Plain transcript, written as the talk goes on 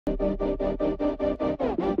Hello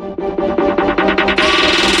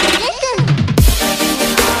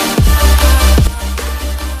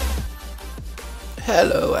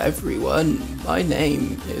everyone, my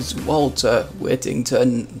name is Walter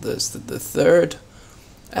Whittington the third,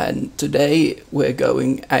 and today we're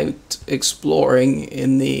going out exploring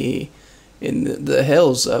in the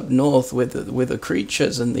hills up north with the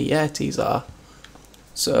creatures and the yetis are.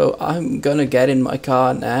 So I'm gonna get in my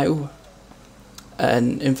car now,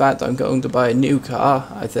 and in fact I'm going to buy a new car,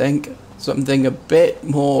 I think, something a bit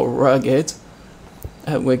more rugged,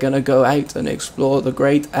 and we're gonna go out and explore the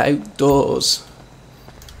great outdoors.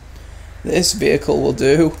 This vehicle will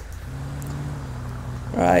do.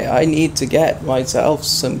 Right, I need to get myself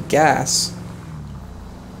some gas.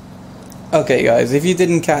 Okay guys, if you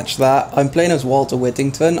didn't catch that, I'm playing as Walter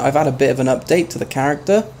Whittington. I've had a bit of an update to the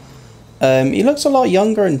character. He looks a lot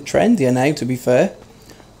younger and trendier now, to be fair.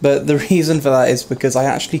 But the reason for that is because I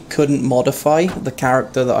actually couldn't modify the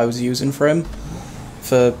character that I was using for him,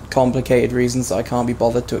 for complicated reasons that I can't be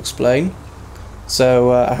bothered to explain.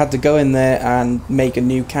 So I had to go in there and make a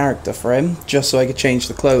new character for him, just so I could change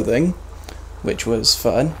the clothing, which was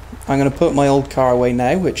fun. I'm going to put my old car away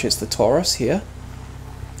now, which is the Taurus here.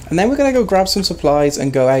 And then we're going to go grab some supplies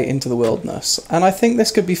and go out into the wilderness. And I think this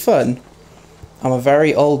could be fun. I'm a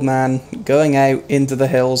very old man going out into the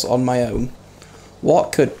hills on my own.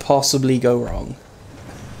 What could possibly go wrong?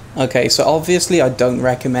 Okay, so obviously I don't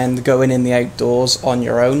recommend going in the outdoors on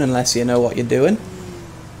your own unless you know what you're doing.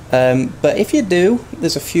 But if you do,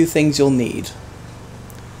 there's a few things you'll need.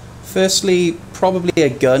 Firstly, probably a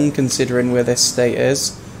gun, considering where this state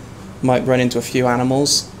is. Might run into a few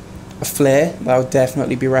animals. A flare, that would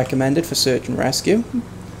definitely be recommended for search and rescue.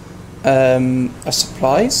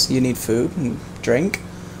 Supplies, you need food and drink,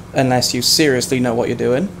 unless you seriously know what you're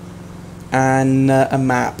doing. And a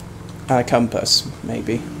map, and a compass,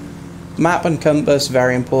 maybe. Map and compass,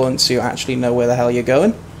 very important, so you actually know where the hell you're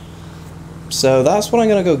going. So that's what I'm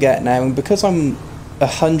going to go get now, and because I'm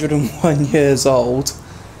 101 years old,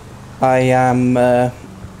 I am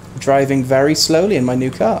driving very slowly in my new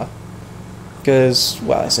car. Because,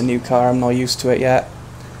 well, it's a new car, I'm not used to it yet,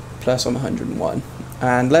 plus I'm 101.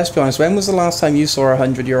 And let's be honest, when was the last time you saw a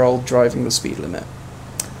 100-year-old driving the speed limit?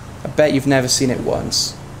 I bet you've never seen it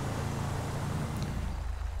once.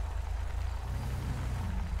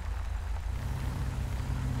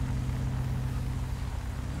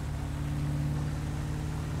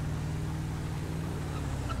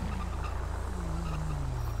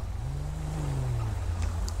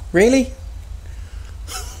 Really?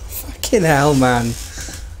 Fucking hell, man.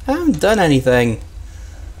 I haven't done anything.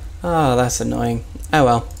 Oh, that's annoying. Oh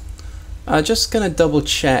well. I'm just gonna double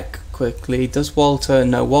check quickly. Does Walter...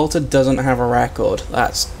 No, Walter doesn't have a record.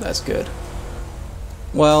 That's good.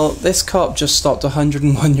 Well, this cop just stopped a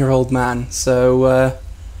 101-year-old man, so,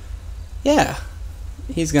 yeah.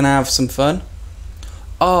 He's gonna have some fun.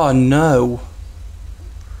 Oh, no.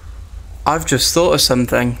 I've just thought of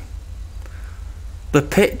something. The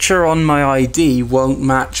picture on my ID won't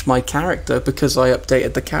match my character because I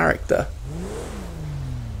updated the character.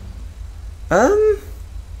 I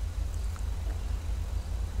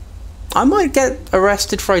might get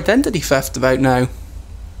arrested for identity theft about now.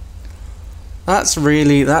 That's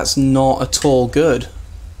not at all good.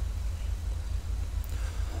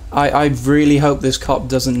 I really hope this cop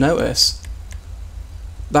doesn't notice.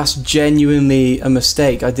 That's genuinely a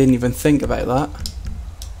mistake. I didn't even think about that.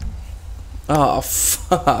 Oh,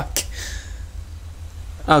 fuck.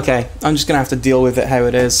 Okay, I'm just going to have to deal with it how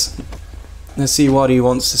it is. Let's see what he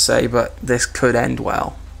wants to say, but this could end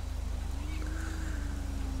well.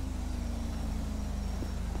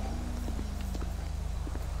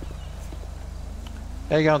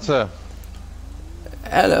 How you going, sir?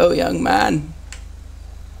 Hello, young man.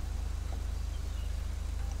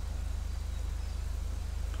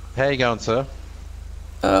 How you going, sir?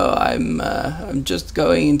 Oh, I'm just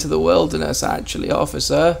going into the wilderness, actually,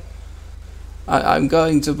 officer. I'm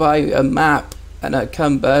going to buy a map and a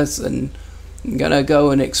compass, and I'm gonna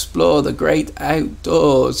go and explore the great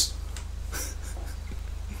outdoors.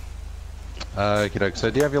 Okay,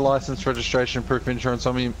 so do you have your license, registration, proof of insurance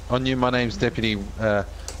on you? My name's Deputy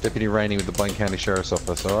Rainey with the Blaine County Sheriff's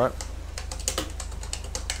Office, alright?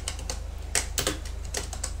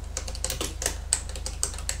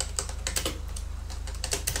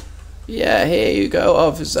 Yeah, here you go,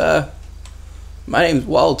 officer. My name's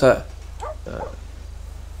Walter.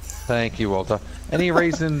 Thank you, Walter. Any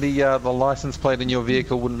reason the license plate in your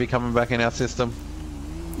vehicle wouldn't be coming back in our system?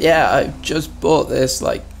 Yeah, I just bought this,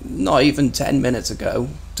 like, not even 10 minutes ago,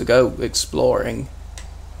 to go exploring.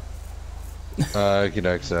 Okie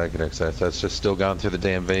doke, sir, okie doke, sir. So it's just still going through the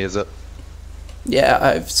DMV, is it? Yeah,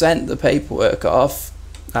 I've sent the paperwork off.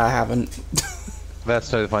 I haven't. That's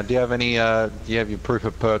totally fine. Do you have any, do you have your proof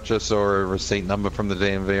of purchase or a receipt number from the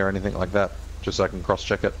DMV or anything like that? Just so I can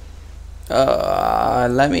cross-check it.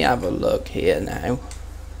 Let me have a look here now.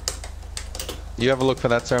 You have a look for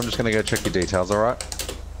that, sir. I'm just going to go check your details, alright?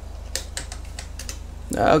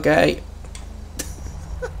 Okay.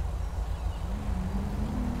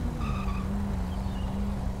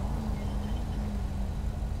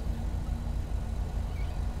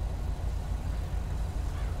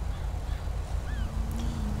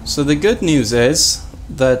 So the good news is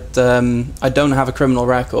that I don't have a criminal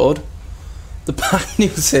record. The bad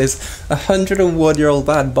news is a 101-year-old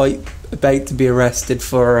man about to be arrested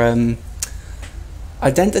for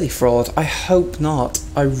identity fraud. I hope not.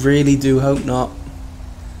 I really do hope not.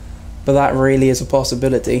 But that really is a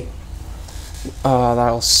possibility. Oh,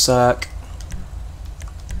 that'll suck.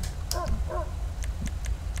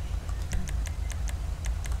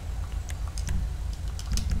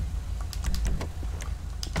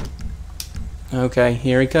 Okay,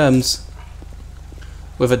 here he comes.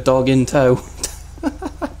 With a dog in tow.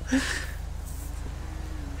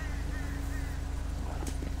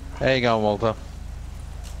 How you going, Walter?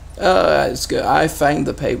 It's good. I found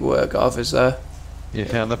the paperwork, officer. You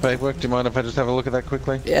found the paperwork? Do you mind if I just have a look at that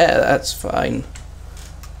quickly? Yeah, that's fine.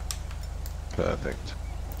 Perfect.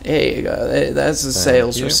 Here you go. That's the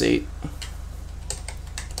sales receipt.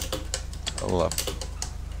 Love.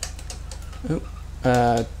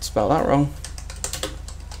 Oh, spelled that wrong.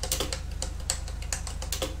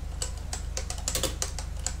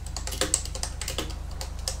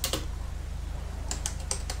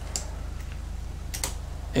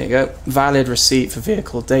 There you go. Valid receipt for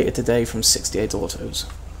vehicle dated today from 68 Autos.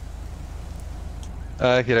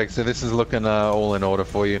 Okay, so this is looking all in order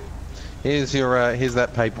for you. Here's your here's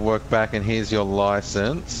that paperwork back, and here's your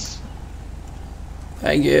license.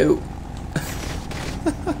 Thank you.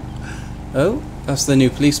 Oh, that's the new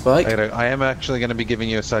police bike. Okay, I am actually going to be giving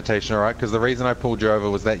you a citation, alright? Because the reason I pulled you over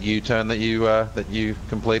was that U-turn that you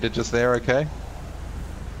completed just there. Okay.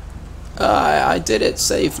 I did it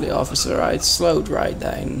safely, officer. I slowed right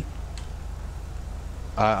down.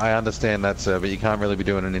 I understand that, sir, but you can't really be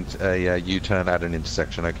doing a U-turn at an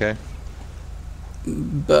intersection, okay?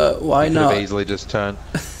 But why not? You could have easily just turned.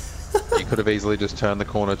 You could have easily just turned the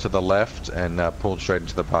corner to the left and pulled straight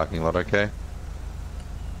into the parking lot, okay?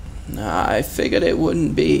 I figured it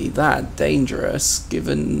wouldn't be that dangerous,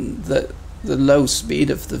 given the low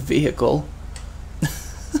speed of the vehicle.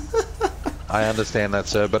 I understand that,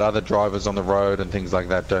 sir, but other drivers on the road and things like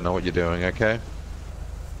that don't know what you're doing, okay?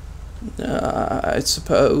 I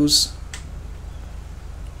suppose.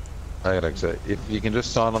 Okay, so if you can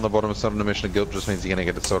just sign on the bottom of some admission of guilt, just means you're going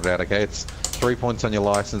to get it sorted out, okay? It's 3 points on your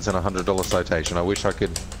license and a $100 citation. I wish I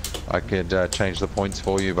could change the points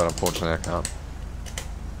for you, but unfortunately I can't.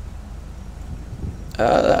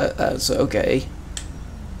 That's okay.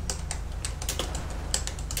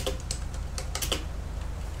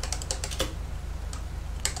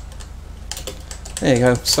 There you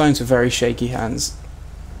go. Signs with very shaky hands.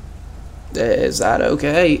 Is that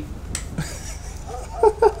okay?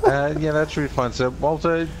 Yeah, that should be fine, sir.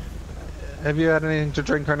 Walter, have you had anything to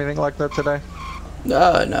drink or anything like that today? No,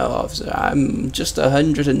 officer. I'm just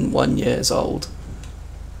 101 years old.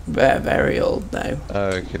 Very, very old now.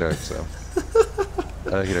 Okie doke, sir.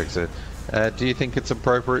 Okie doke, sir. Do you think it's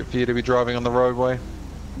appropriate for you to be driving on the roadway?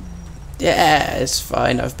 Yeah, it's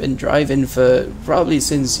fine. I've been driving for probably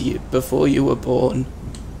since before you were born.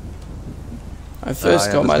 I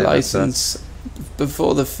first got my license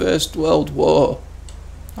before the First World War.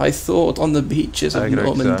 I thought on the beaches of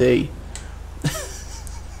Normandy.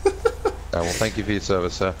 Well, thank you for your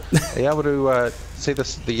service, sir. Are you able to see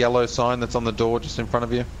the yellow sign that's on the door just in front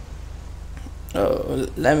of you? Oh,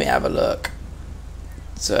 let me have a look.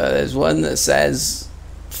 So there's one that says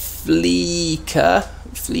Fleeca,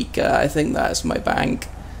 I think that's my bank.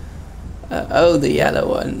 Oh, the yellow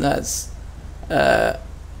one, that's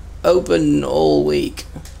open all week.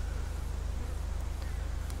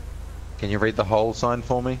 Can you read the whole sign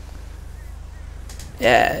for me?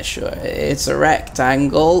 Yeah, sure. It's a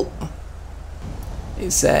rectangle.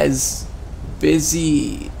 It says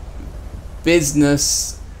busy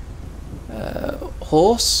business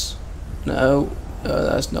horse. No,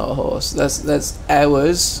 that's not a horse. That's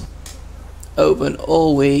hours. Open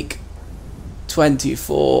all week.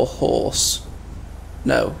 24 horse.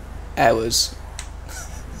 No, hours.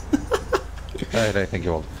 I don't think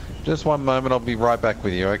you will. Just one moment, I'll be right back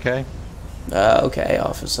with you, okay? Okay,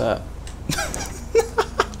 officer.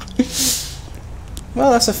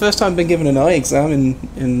 Well, that's the first time I've been given an eye exam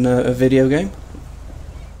in a video game.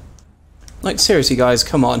 Like, seriously, guys,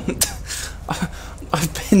 come on.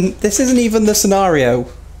 This isn't even the scenario.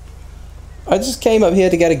 I just came up here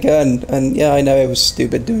to get a gun, and yeah, I know it was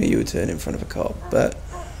stupid doing a U-turn in front of a cop, but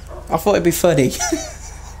I thought it'd be funny.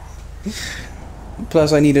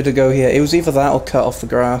 Plus, I needed to go here. It was either that or cut off the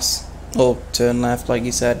grass, or turn left, like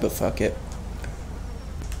you said, but fuck it.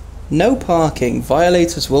 No parking.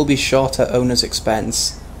 Violators will be shot at owner's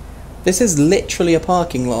expense. This is literally a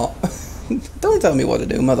parking lot. Don't tell me what to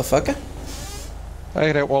do, motherfucker.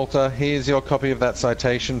 Okay, Walter, here's your copy of that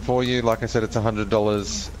citation for you. Like I said, it's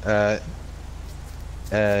 $100.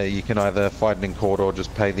 You can either fight it in court or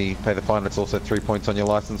just pay the fine. It's also 3 points on your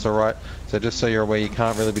license, alright? So just so you're aware, you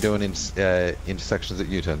can't really be doing intersections at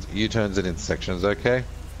U-turns. U-turns at intersections, okay?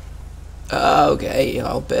 Okay,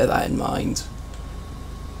 I'll bear that in mind.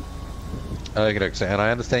 Okay, so, and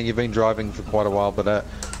I understand you've been driving for quite a while, but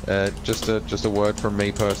just a word from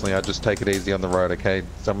me personally, I just take it easy on the road, okay?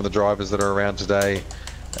 Some of the drivers that are around today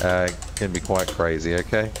can be quite crazy,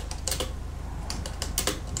 okay?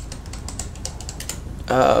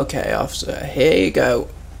 Okay, officer, here you go.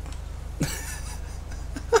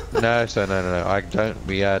 No, sir, no.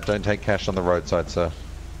 We don't take cash on the roadside, sir.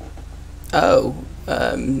 Oh,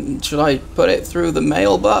 should I put it through the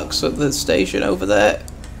mailbox at the station over there?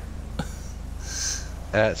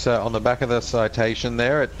 So on the back of the citation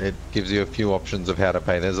there, it gives you a few options of how to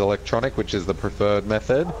pay. There's electronic, which is the preferred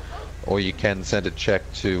method, or you can send a check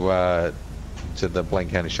to the Blaine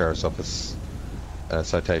County Sheriff's Office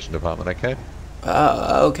citation department, okay?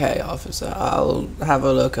 Okay, officer. I'll have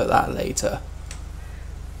a look at that later.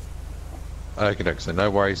 Okay, so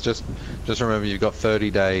no worries. Just remember you've got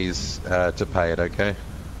 30 days to pay it, okay?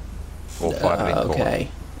 Or fight it in court.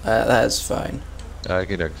 Okay, that's fine.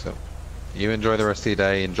 Okay, so you enjoy the rest of your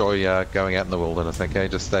day. Enjoy going out in the wilderness, okay?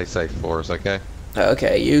 Just stay safe for us, okay?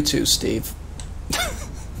 Okay, you too, Steve.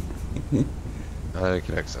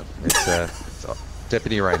 Okay, so it's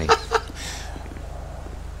Deputy Rainey.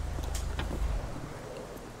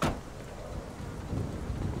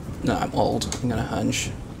 No, I'm old. I'm gonna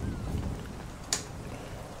hunch.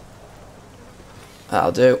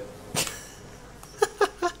 That'll do.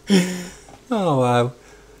 Oh, wow.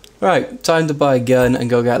 Right, time to buy a gun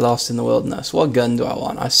and go get lost in the wilderness. What gun do I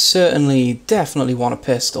want? I definitely want a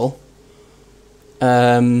pistol.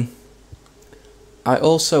 I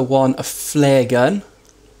also want a flare gun.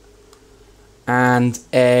 And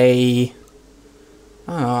I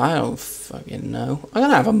don't fucking know. I'm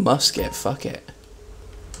gonna have a musket, fuck it.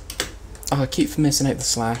 Oh, I keep missing out the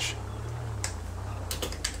slash.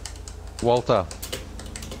 Walter.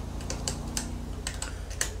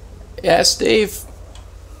 Yeah, Steve.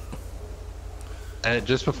 And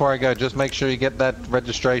just before I go, just make sure you get that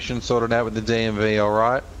registration sorted out with the DMV,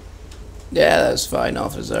 alright? Yeah, that's fine,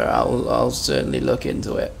 officer. I'll certainly look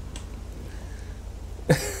into it.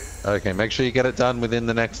 Okay, make sure you get it done within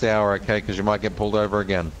the next hour, okay? Because you might get pulled over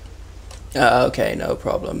again. Okay, no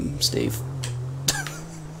problem, Steve.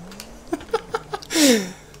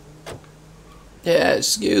 Yeah,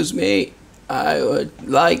 excuse me. I would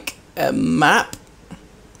like a map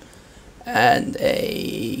and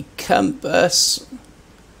a compass.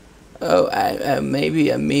 Oh, and maybe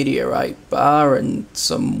a meteorite bar and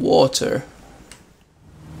some water.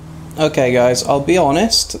 Okay, guys, I'll be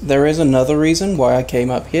honest. There is another reason why I came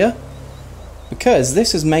up here. Because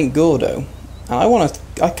this is Mount Gordo, and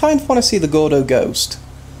I kind of want to see the Gordo ghost.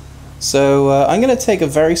 So I'm going to take a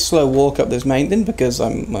very slow walk up this mountain because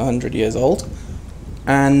I'm 100 years old.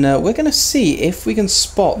 And we're going to see if we can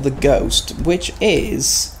spot the ghost, which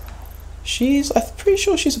is... I'm pretty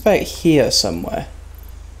sure she's about here somewhere.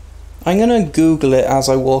 I'm going to Google it as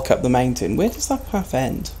I walk up the mountain. Where does that path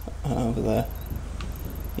end? Over there.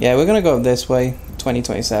 Yeah, we're going to go up this way,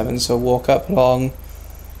 2027, so walk up along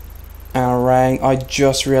and around. I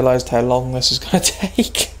just realised how long this is going to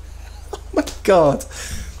take. Oh my god.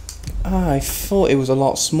 I thought it was a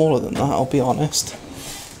lot smaller than that, I'll be honest.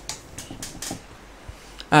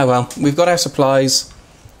 Ah well, we've got our supplies,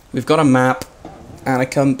 we've got a map, and a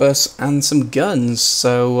compass, and some guns,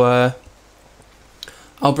 so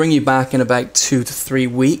I'll bring you back in about 2 to 3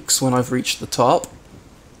 weeks when I've reached the top.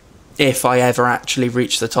 If I ever actually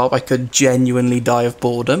reach the top, I could genuinely die of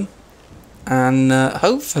boredom. And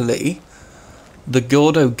hopefully, the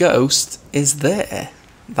Gordo ghost is there.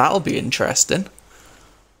 That'll be interesting.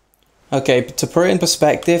 Okay, to put it in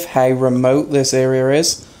perspective how remote this area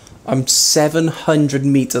is, I'm 700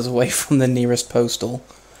 meters away from the nearest postal.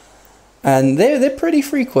 And they're pretty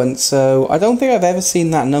frequent, so I don't think I've ever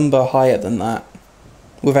seen that number higher than that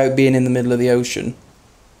without being in the middle of the ocean.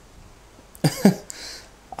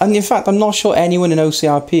 And in fact, I'm not sure anyone in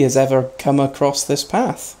OCRP has ever come across this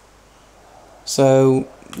path. So,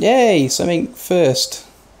 yay, something first.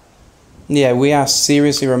 Yeah, we are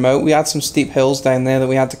seriously remote. We had some steep hills down there that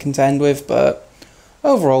we had to contend with, but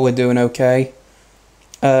overall we're doing okay.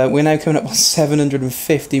 We're now coming up on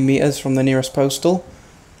 750 metres from the nearest postal.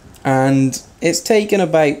 And it's taken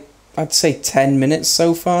about, I'd say, 10 minutes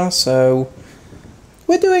so far, so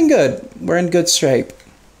we're doing good. We're in good shape.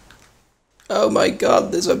 Oh my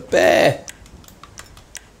god, there's a bear!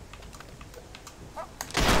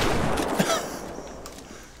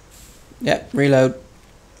 Yep, reload.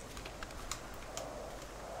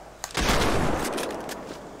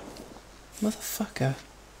 Motherfucker.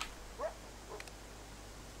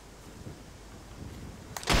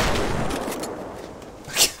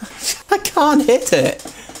 I can't hit it!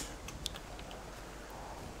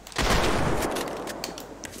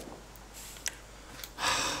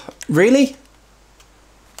 Really?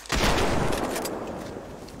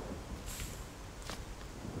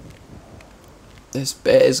 This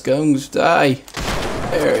bear's going to die.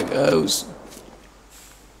 There it goes.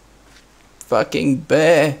 Fucking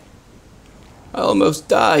bear. I almost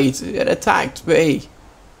died. It attacked me.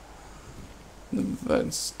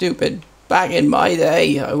 Stupid. Back in my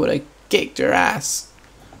day, I would have kicked your ass.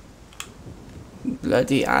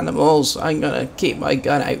 Bloody animals. I'm gonna keep my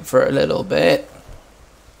gun out for a little bit.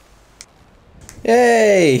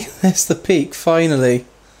 Yay! That's the peak, finally.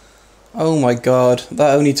 Oh my god,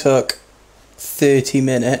 that only took 30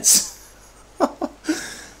 minutes.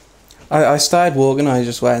 I started walking, I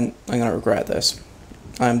just went, I'm gonna regret this.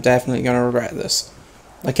 I'm definitely gonna regret this.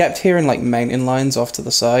 I kept hearing like mountain lions off to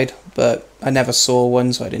the side, but I never saw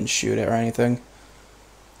one, so I didn't shoot it or anything.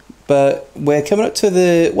 But we're coming up to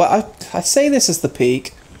the, well, I say this is the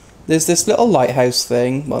peak. There's this little lighthouse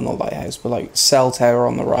thing, well not lighthouse, but like cell tower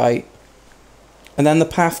on the right. And then the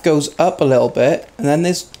path goes up a little bit, and then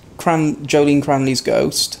there's Jolene Cranley's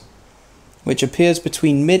ghost, which appears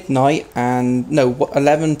between midnight and, no,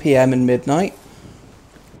 11 PM and midnight.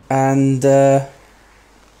 And then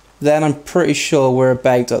I'm pretty sure we're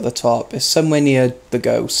about at the top. It's somewhere near the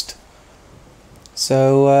ghost.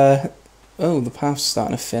 So, oh, the path's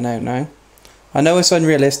starting to thin out now. I know it's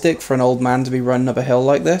unrealistic for an old man to be running up a hill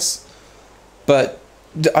like this, but,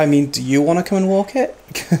 I mean, do you want to come and walk it?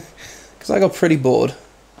 Because I got pretty bored.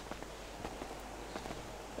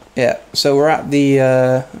 Yeah, so we're at the,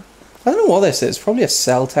 I don't know what this is, probably a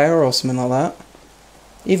cell tower or something like that.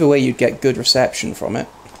 Either way, you'd get good reception from it.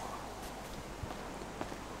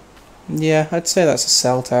 Yeah, I'd say that's a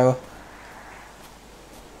cell tower.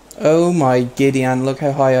 Oh my Gideon, look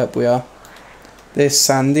how high up we are. There's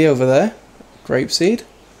Sandy over there, Grapeseed.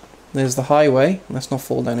 There's the highway, let's not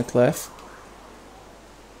fall down a cliff.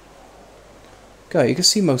 God, you can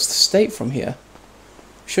see most of the state from here.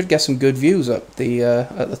 Should get some good views up the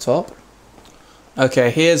at the top.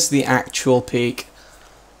 Okay, here's the actual peak.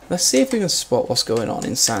 Let's see if we can spot what's going on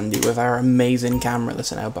in Sandy with our amazing camera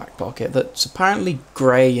that's in our back pocket. That's apparently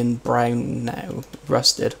grey and brown now,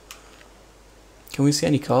 rusted. Can we see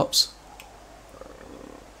any cops?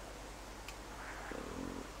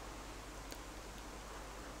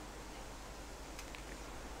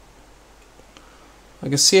 I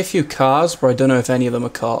can see a few cars, but I don't know if any of them are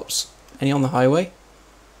cops. Any on the highway?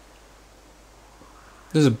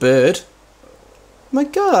 There's a bird. Oh my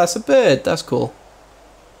god, that's a bird. That's cool.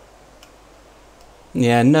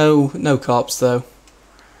 Yeah, no cops though.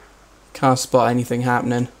 Can't spot anything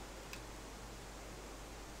happening.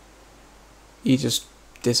 He just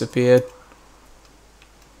disappeared.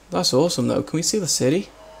 That's awesome though. Can we see the city?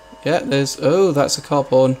 Yeah, there's... Oh, that's a cop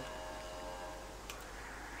horn.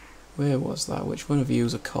 Where was that? Which one of you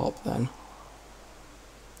is a cop then?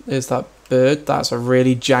 There's that bird. That's a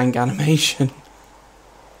really jank animation.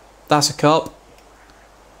 That's a cop.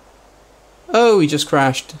 Oh, he just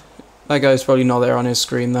crashed. That guy's probably not there on his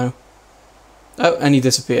screen though. Oh, and he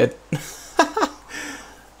disappeared. That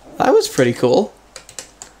was pretty cool.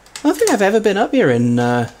 I don't think I've ever been up here in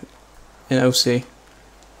OC.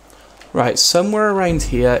 Right, somewhere around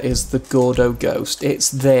here is the Gordo Ghost. It's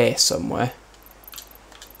there somewhere.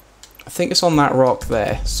 I think it's on that rock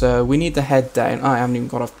there. So we need to head down. Oh, I haven't even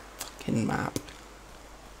got a fucking map.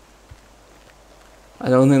 I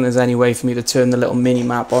don't think there's any way for me to turn the little mini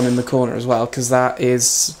map on in the corner as well, because that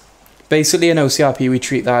is basically in OCRP we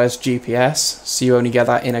treat that as GPS, so you only get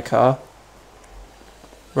that in a car.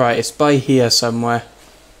 Right, it's by here somewhere.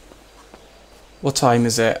 What time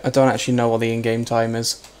is it? I don't actually know what the in-game time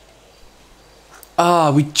is.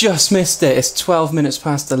 Ah, we just missed it. It's 12 minutes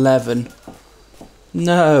past 11.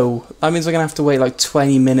 No, that means I'm going to have to wait like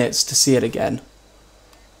 20 minutes to see it again.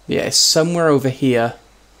 Yeah, it's somewhere over here.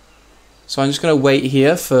 So I'm just going to wait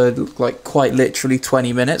here for like quite literally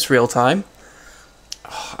 20 minutes real time.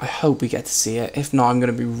 Oh, I hope we get to see it. If not, I'm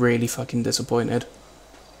going to be really fucking disappointed.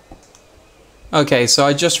 Okay, so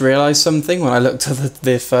I just realised something when I looked at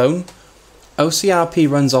the phone. OCRP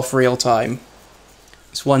runs off real time.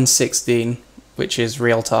 It's 1:16, which is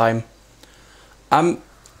real time. I'm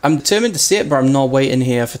determined to see it, but I'm not waiting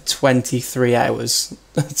here for 23 hours.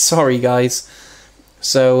 Sorry, guys.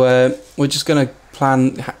 So we're just gonna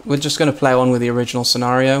play on with the original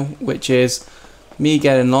scenario, which is me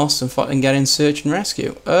getting lost and getting search and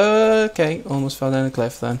rescue. Okay, almost fell down a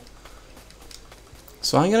cliff then.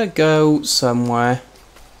 So I'm gonna go somewhere.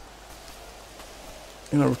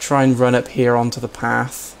 I'm gonna try and run up here onto the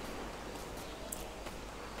path.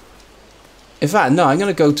 In fact, no, I'm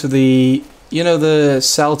gonna go to the, you know, the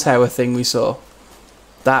cell tower thing we saw.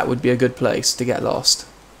 That would be a good place to get lost.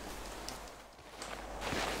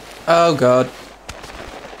 Oh god.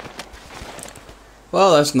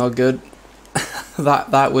 Well, that's not good.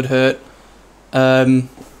 that would hurt.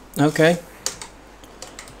 Okay.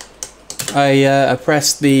 I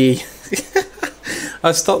pressed the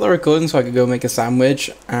I stopped the recording so I could go make a sandwich,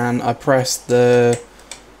 and I pressed the,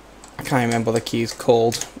 I can't remember what the key is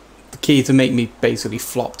called, the key to make me basically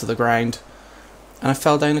flop to the ground, and I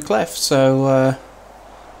fell down a cliff. So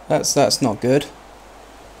that's not good.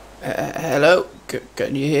 Hello,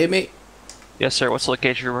 can you hear me? Yes, sir. What's the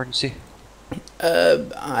location of your emergency?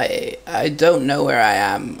 I don't know where I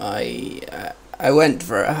am. I went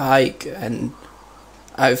for a hike and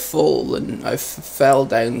I fell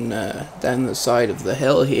down the side of the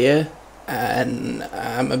hill here, and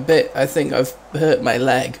I think I've hurt my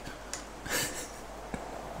leg.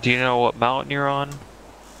 Do you know what mountain you're on?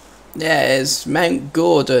 Yeah, it's Mount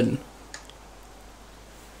Gordon.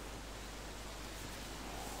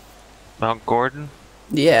 Mount Gordon?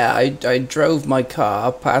 Yeah, I drove my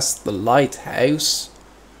car past the lighthouse,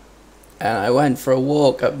 and I went for a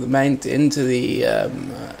walk up the mountain to the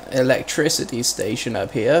electricity station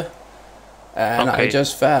up here, and okay. I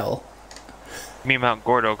just fell. You mean Mount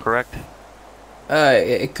Gordo, correct?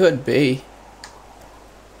 It could be.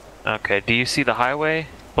 Okay, do you see the highway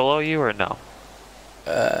below you or no?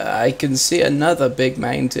 I can see another big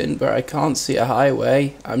mountain, but I can't see a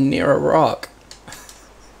highway. I'm near a rock.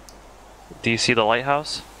 Do you see the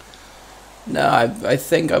lighthouse? No, I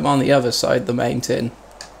think I'm on the other side of the mountain.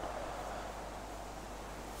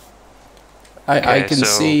 I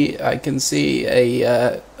can see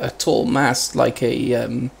a tall mast, like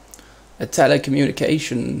a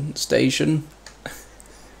telecommunication station.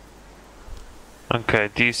 Okay,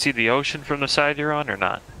 do you see the ocean from the side you're on or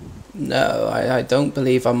not? No, I don't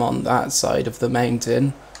believe I'm on that side of the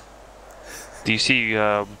mountain. Do you see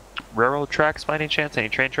railroad tracks by any chance? Any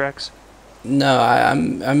train tracks? No,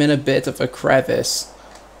 I'm in a bit of a crevice.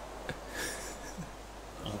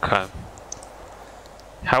 Okay.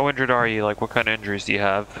 How injured are you? Like, what kind of injuries do you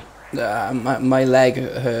have? My leg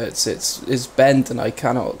hurts. It's bent and I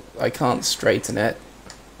can't straighten it.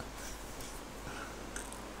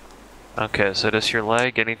 Okay, so just your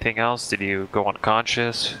leg. Anything else? Did you go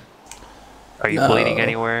unconscious? Are you No. bleeding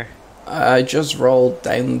anywhere? I just rolled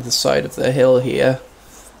down the side of the hill here,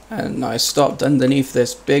 and I stopped underneath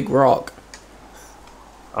this big rock.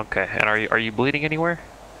 Okay, and are you bleeding anywhere?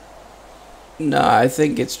 No, I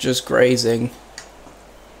think it's just grazing.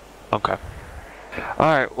 Okay.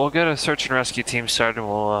 Alright, we'll get a search and rescue team started and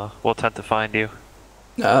we'll attempt to find you.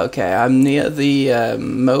 Okay, I'm near the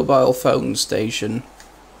mobile phone station.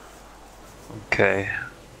 Okay.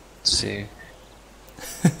 Let's see.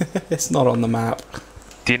 It's not on the map.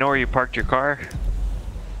 Do you know where you parked your car?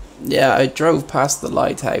 Yeah, I drove past the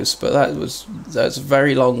lighthouse, but that's a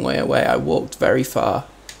very long way away. I walked very far.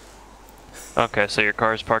 Okay, so your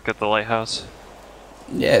car is parked at the lighthouse?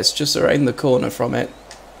 Yeah, it's just around the corner from it.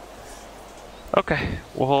 Okay,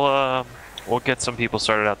 we'll get some people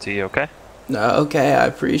started out to you, okay? No, okay, I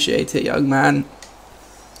appreciate it, young man.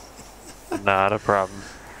 Not a problem.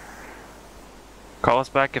 Call us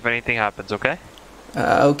back if anything happens, okay?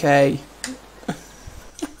 Okay.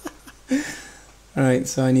 Alright,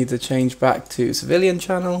 so I need to change back to civilian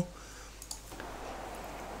channel.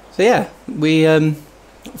 So yeah, we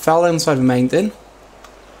fell inside a mountain.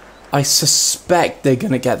 I suspect they're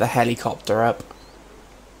gonna get the helicopter up.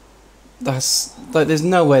 That's like, there's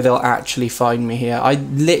no way they'll actually find me here. I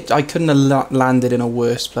couldn't have landed in a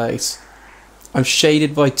worse place. I'm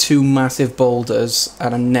shaded by two massive boulders,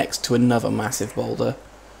 and I'm next to another massive boulder.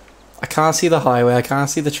 I can't see the highway, I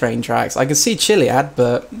can't see the train tracks. I can see Chiliad,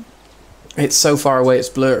 but it's so far away it's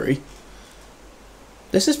blurry.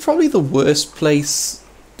 This is probably the worst place.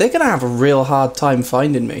 They're gonna have a real hard time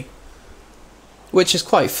finding me. which is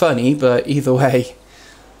quite funny, but either way,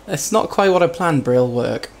 it's not quite what I planned, but it'll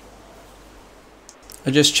work.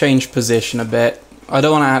 I just changed position a bit. I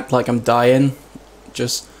don't want to act like I'm dying.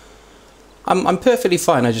 Just, I'm perfectly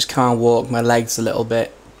fine. I just can't walk. My leg's a little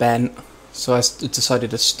bit bent, so I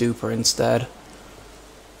decided to stoop her instead.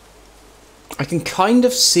 I can kind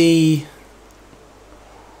of see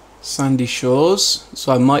Sandy Shores,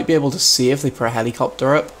 so I might be able to see if they put a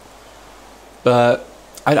helicopter up. But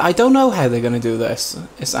I don't know how they're going to do this.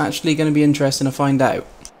 It's actually going to be interesting to find out.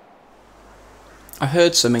 I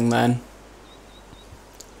heard something then.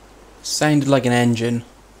 Sounded like an engine.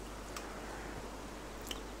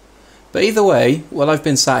 But either way, while I've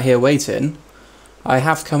been sat here waiting, I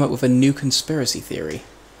have come up with a new conspiracy theory.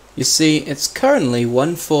 You see, it's currently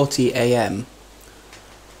 1:40 AM,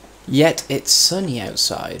 yet it's sunny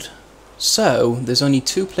outside. So, there's only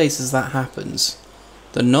two places that happens.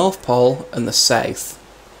 The North Pole and the South.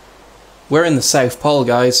 We're in the South Pole,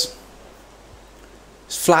 guys.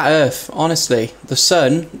 It's flat Earth, honestly. The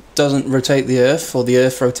sun doesn't rotate the Earth, or the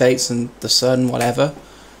Earth rotates and the sun, whatever.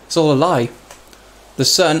 It's all a lie. The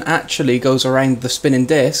sun actually goes around the spinning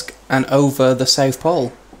disc and over the South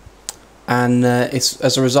Pole. And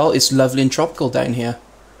as a result, it's lovely and tropical down here.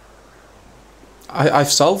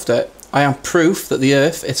 I've solved it. I am proof that the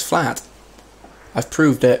Earth is flat. I've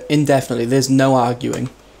proved it indefinitely. There's no arguing.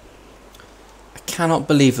 I cannot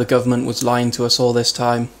believe the government was lying to us all this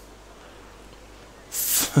time.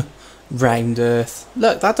 Round Earth.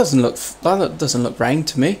 Look, that doesn't look round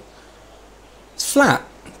to me. It's flat.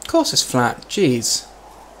 Of course it's flat. Jeez.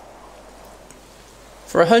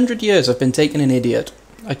 For 100 years I've been taken an idiot.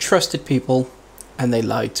 I trusted people and they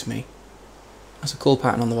lied to me. That's a cool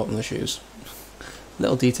pattern on the bottom of the shoes.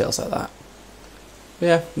 Little details like that. But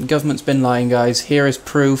yeah, the government's been lying, guys. Here is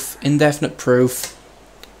proof, indefinite proof,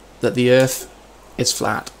 that the Earth is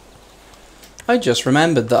flat. I just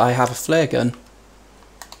remembered that I have a flare gun.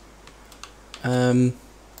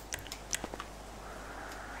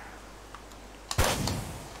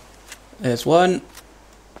 There's one.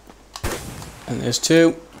 And there's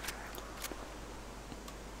two.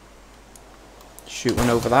 Shoot one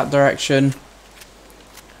over that direction.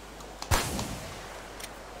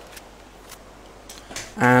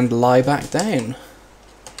 And lie back down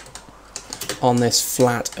on this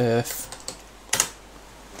flat Earth.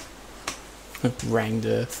 Round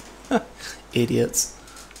Earth. Idiots.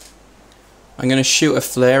 I'm going to shoot a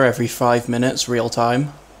flare every 5 minutes, real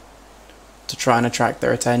time, to try and attract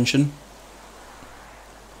their attention.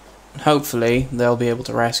 And hopefully they'll be able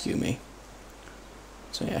to rescue me.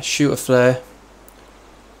 So yeah, shoot a flare.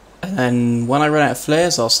 And then when I run out of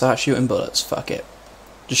flares, I'll start shooting bullets. Fuck it.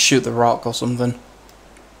 Just shoot the rock or something.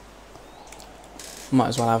 Might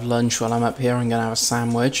as well have lunch while I'm up here. I'm going to have a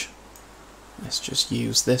sandwich. Let's just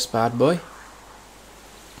use this bad boy.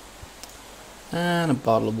 And a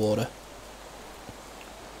bottle of water.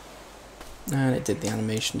 And it did the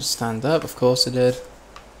animation to stand up. Of course it did.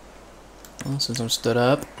 Well, since I'm stood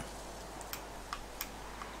up.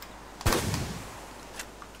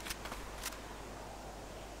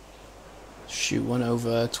 Shoot one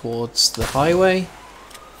over towards the highway.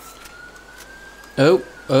 Oh,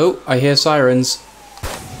 I hear sirens.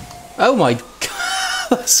 Oh my god,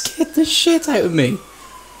 that scared the shit out of me.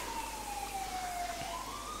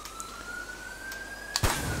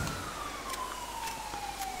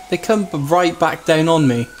 They come right back down on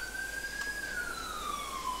me.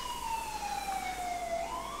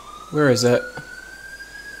 Where is it?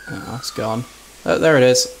 Oh, it's gone. Oh, there it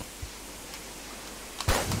is.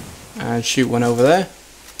 And shoot one over there.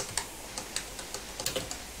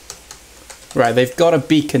 Right, they've got a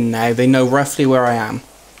beacon now. They know roughly where I am.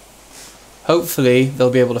 Hopefully, they'll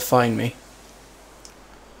be able to find me.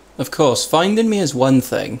 Of course, finding me is one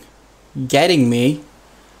thing. Getting me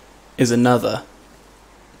is another.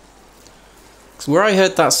 Because where I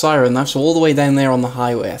heard that siren, that's all the way down there on the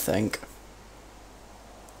highway, I think.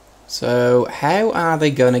 So, how are they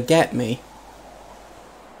going to get me?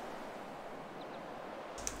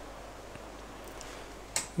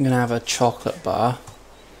 I'm going to have a chocolate bar.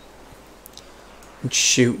 And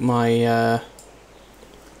shoot my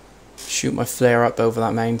flare up over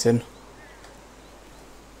that mountain.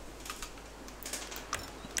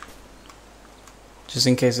 Just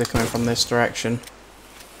in case they're coming from this direction.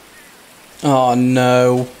 Oh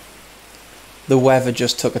no. The weather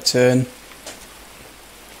just took a turn.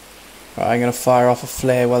 Right, I'm going to fire off a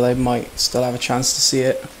flare while they might still have a chance to see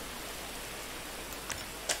it.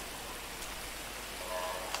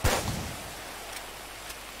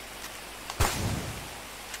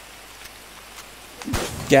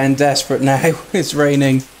 Getting desperate now. It's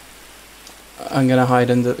raining. I'm gonna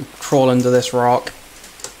crawl under this rock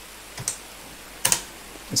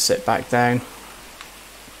and sit back down.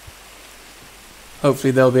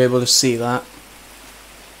 Hopefully they'll be able to see that.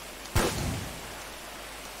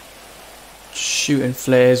 Shooting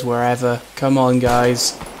flares wherever. Come on,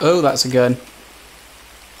 guys. Oh, that's a gun.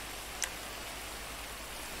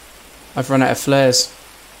 I've run out of flares.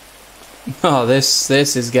 Oh, this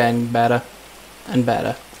is getting better and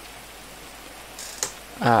better.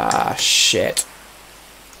 Ah, shit.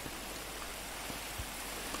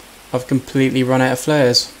 I've completely run out of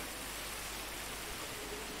flares.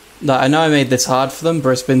 I know I made this hard for them, but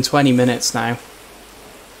it's been 20 minutes now.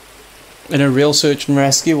 In a real search and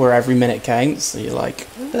rescue where every minute counts, so you're like,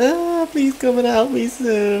 ah, please come and help me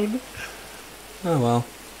soon. Oh well.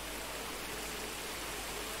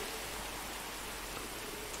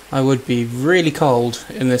 I would be really cold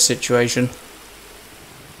in this situation.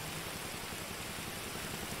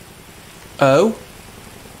 Oh?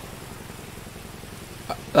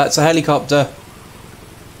 That's a helicopter.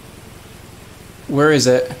 Where is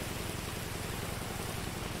it?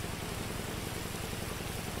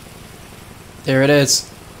 There it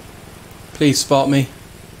is. Please spot me.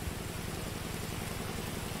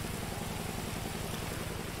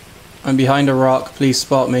 I'm behind a rock. Please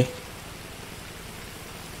spot me.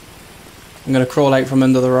 I'm gonna crawl out from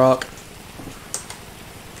under the rock.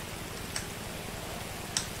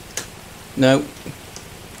 No.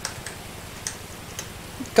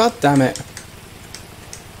 God damn it.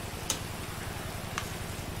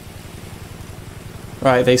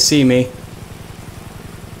 Right, they see me.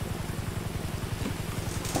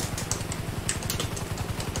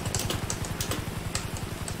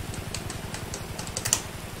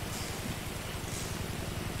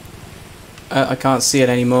 I can't see it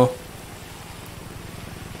anymore.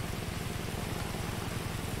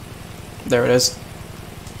 There it is.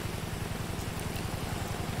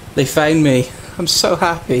 They found me. I'm so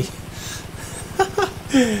happy.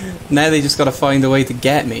 Now they just gotta find a way to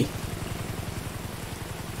get me.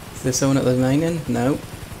 Is there someone at the main end? No.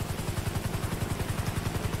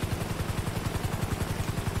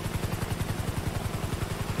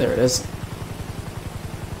 There it is.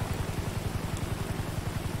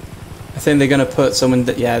 I think they're gonna put someone.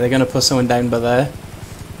 Yeah, they're gonna put someone down by there,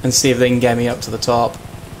 and see if they can get me up to the top.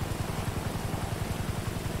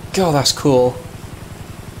 God, that's cool.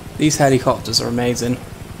 These helicopters are amazing.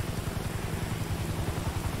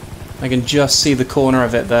 I can just see the corner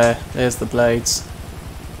of it there. There's the blades.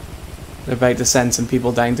 They're about to send some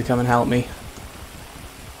people down to come and help me.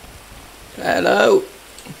 Hello.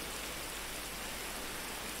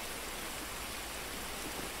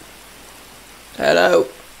 Hello.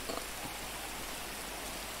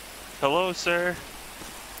 Hello, sir.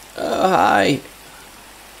 Oh, hi.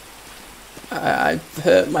 I've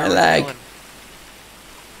hurt my leg.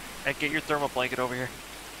 Hey, get your thermal blanket over here.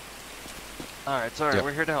 Alright, it's alright. Yep.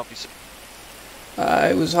 We're here to help you, sir.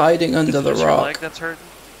 I was hiding under the rock. Your leg that's hurting?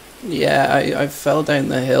 Yeah, I fell down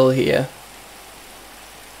the hill here.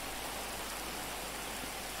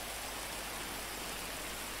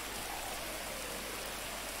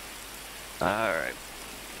 Alright.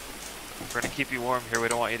 We're gonna keep you warm here. We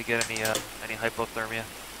don't want you to get any hypothermia.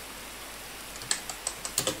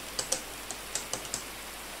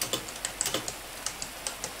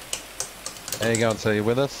 There you go, so you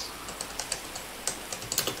with us?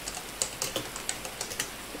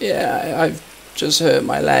 Yeah, I've just hurt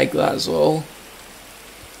my leg, that's all.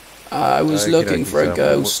 I was looking for a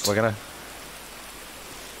ghost. We're gonna...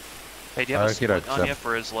 Hey, do you have a splint on you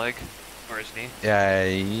for his leg? Or his knee? Yeah,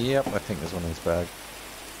 yep, I think there's one in his bag.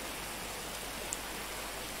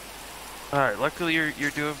 Alright, luckily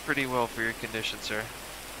you're doing pretty well for your condition, sir.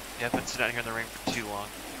 You haven't been sitting out here in the rain for too long.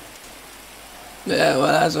 Yeah, well,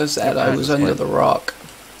 as I said, I was under the rock.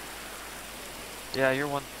 Yeah, you're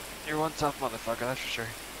one tough motherfucker, that's for sure.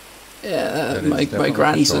 Yeah, my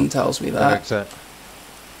grandson tells me that.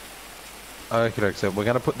 Okay, so we're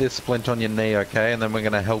going to put this splint on your knee, okay? And then we're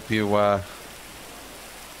going to help you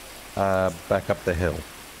back up the hill.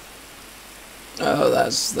 Oh,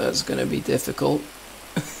 that's going to be difficult.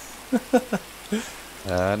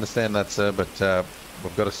 I understand that, sir, but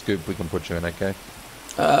we've got a scoop we can put you in, okay?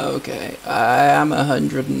 Okay, I am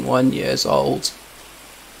 101 years old.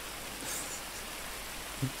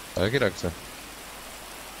 Okay, sir.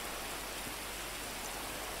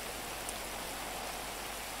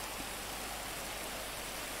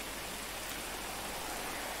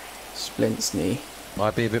 Splint's knee.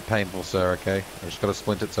 Might be a bit painful, sir, okay? I just got to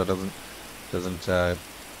splint it so it doesn't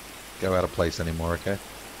go out of place anymore, okay?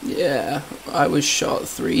 Yeah, I was shot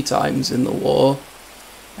 3 times in the war.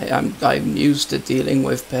 I'm used to dealing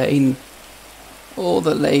with pain. All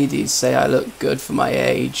the ladies say I look good for my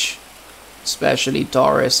age. Especially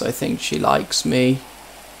Doris, I think she likes me.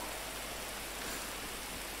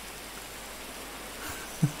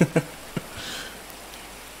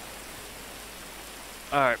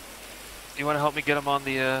 Alright. You want to help me get him on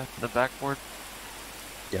the backboard?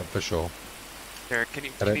 Yeah, for sure. Here, can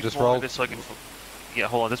you just pull roll? on this so I can... Yeah,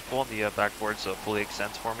 hold on. Just pull on the backboard so it fully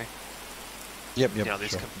extends for me. Yep, You know,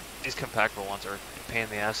 sure. these compactable ones are a pain in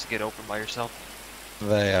the ass to get open by yourself.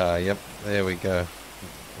 They are, yep. There we go.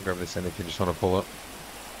 I'll grab this in if you just want to pull it.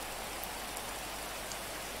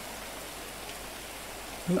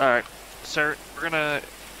 Alright, sir, we're gonna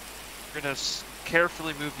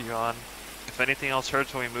carefully move you on. If anything else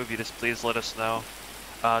hurts when we move you, just please let us know.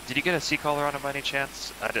 Did you get a C-collar on it by any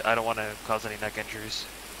chance? I don't want to cause any neck injuries.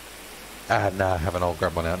 Nah, I haven't. I'll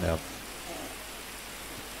grab one out now.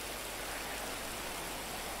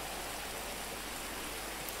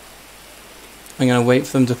 I'm going to wait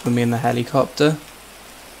for them to put me in the helicopter.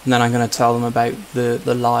 And then I'm going to tell them about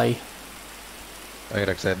the lie. Like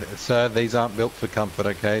I said, sir, these aren't built for comfort,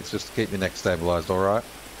 okay? It's just to keep your neck stabilised, alright?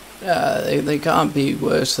 They can't be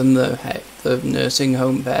worse than the nursing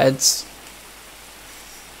home beds.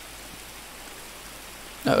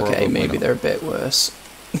 Okay, Probably maybe not. they're a bit worse.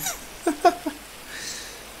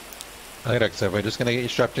 Okay, so we're just going to get you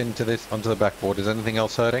strapped into onto the backboard. Is anything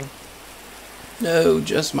else hurting? No,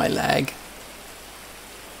 just my leg.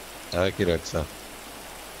 Okay, sir.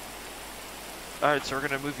 Alright, so we're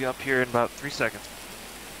gonna move you up here in about 3 seconds.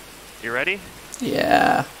 You ready?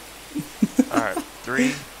 Yeah. Alright,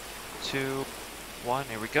 3, 2, 1,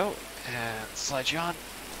 here we go. And slide you on.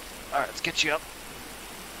 Alright, let's get you up.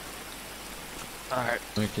 Alright,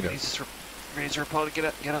 Okay, raise your pole to get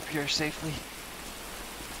up here safely.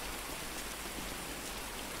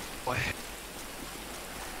 Boy.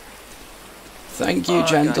 Thank you, God,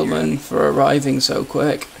 gentlemen, for arriving so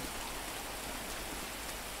quick.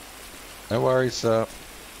 No worries, sir.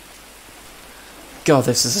 God,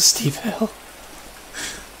 this is a steep hill.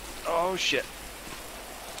 Oh shit.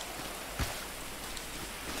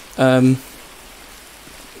 I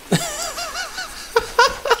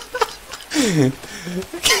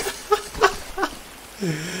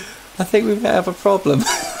think we may have a problem.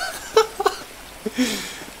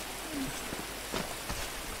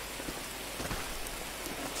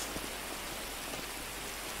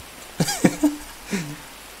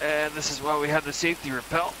 And this is why we have the safety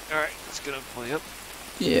rappel. Alright, it's gonna pull you up.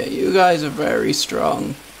 Yeah, you guys are very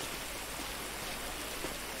strong.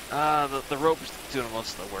 The rope is doing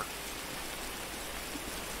most of the work.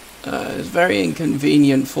 It's very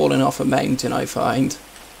inconvenient falling off a mountain, I find.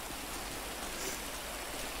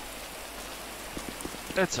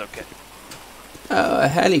 It's okay. Oh, a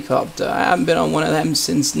helicopter. I haven't been on one of them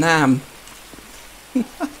since Nam.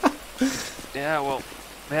 Yeah, well,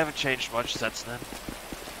 they haven't changed much since then.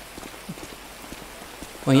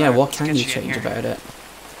 Well, yeah, Alright, what let's can get you you in change here. about it?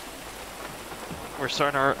 We're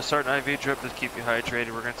starting an IV drip to keep you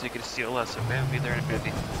hydrated. We're gonna take you to CLS, okay? We'll be there in a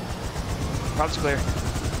bit. Prob's clear.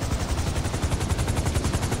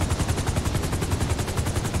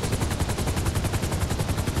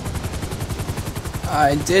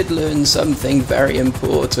 I did learn something very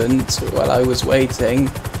important while I was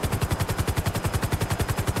waiting.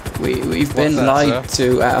 We've been that, lied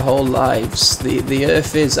to our whole lives. The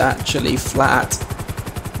Earth is actually flat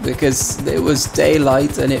because it was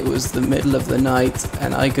daylight and it was the middle of the night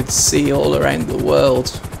and I could see all around the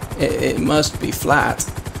world. It must be flat.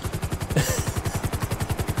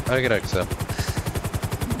 Okay, sir.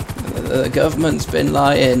 The government's been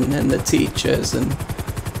lying and the teachers, and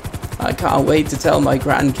I can't wait to tell my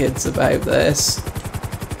grandkids about this.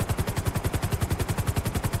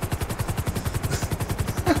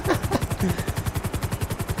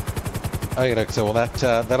 Okay, so well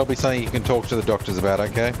that'll be something you can talk to the doctors about,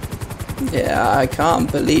 okay? Yeah, I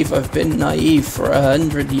can't believe I've been naive for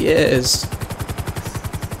 100 years.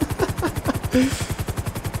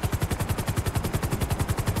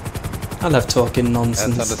 I love talking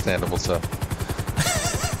nonsense. That's understandable, sir.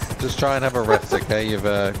 Just try and have a rest, okay? You've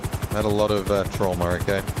had a lot of trauma,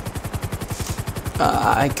 okay?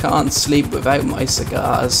 I can't sleep without my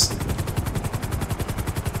cigars.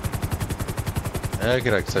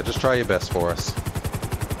 Okay, so just try your best for us.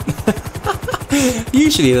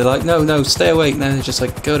 Usually they're like, no, stay awake. Now they're just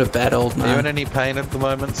like, go to bed, old Are you in man. any pain at the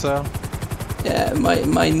moment, sir? Yeah,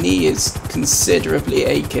 my knee is considerably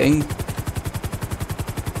aching.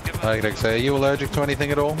 Okay, so are you allergic to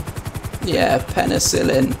anything at all? Yeah,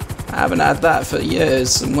 penicillin. I haven't had that for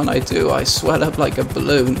years, and when I do, I swell up like a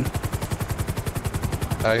balloon.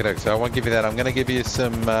 Okay, so I won't give you that. I'm going to give you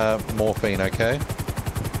some morphine, okay?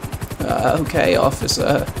 Okay,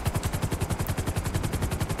 officer.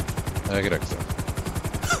 Okay, sir.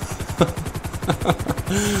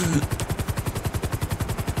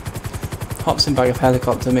 Hops in back of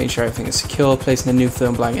helicopter, make sure everything is secure, placing a new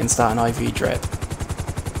film blanket and start an IV drip.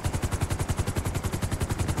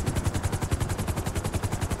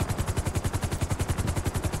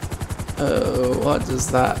 Oh, what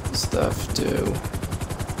does that stuff do?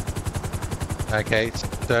 Okay,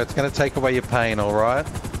 so it's going to take away your pain, alright?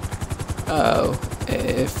 Oh,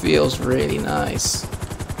 it feels really nice.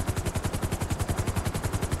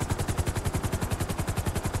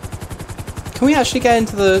 Can we actually get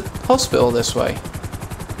into the hospital this way?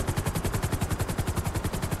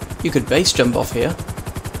 You could base jump off here.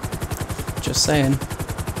 Just saying.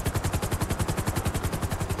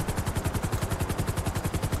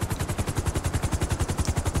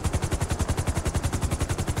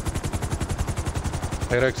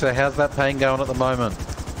 Okay, so how's that pain going at the moment?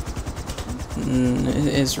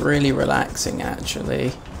 It's really relaxing,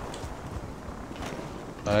 actually.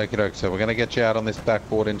 Okay, so we're going to get you out on this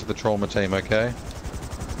backboard into the trauma team, okay?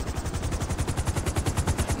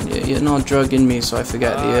 You're not drugging me so I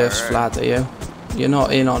forget the Earth's flat, are you? You're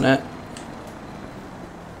not in on it.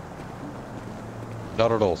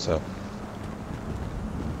 Not at all, sir.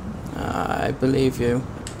 I believe you.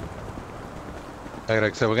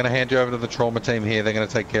 Okay, so we're going to hand you over to the trauma team here. They're going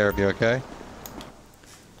to take care of you, okay?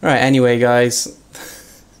 Right, anyway, guys.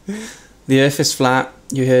 The Earth is flat.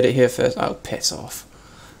 You heard it here first. Oh, piss off.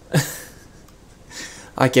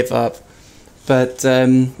 I give up. But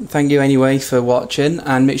thank you anyway for watching,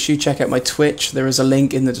 and make sure you check out my Twitch. There is a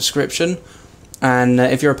link in the description, and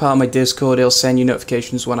if you're a part of my Discord, it'll send you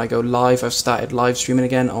notifications when I go live. I've started live streaming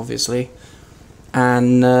again, obviously,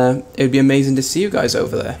 and it would be amazing to see you guys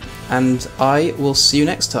over there, and I will see you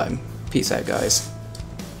next time. Peace out, guys.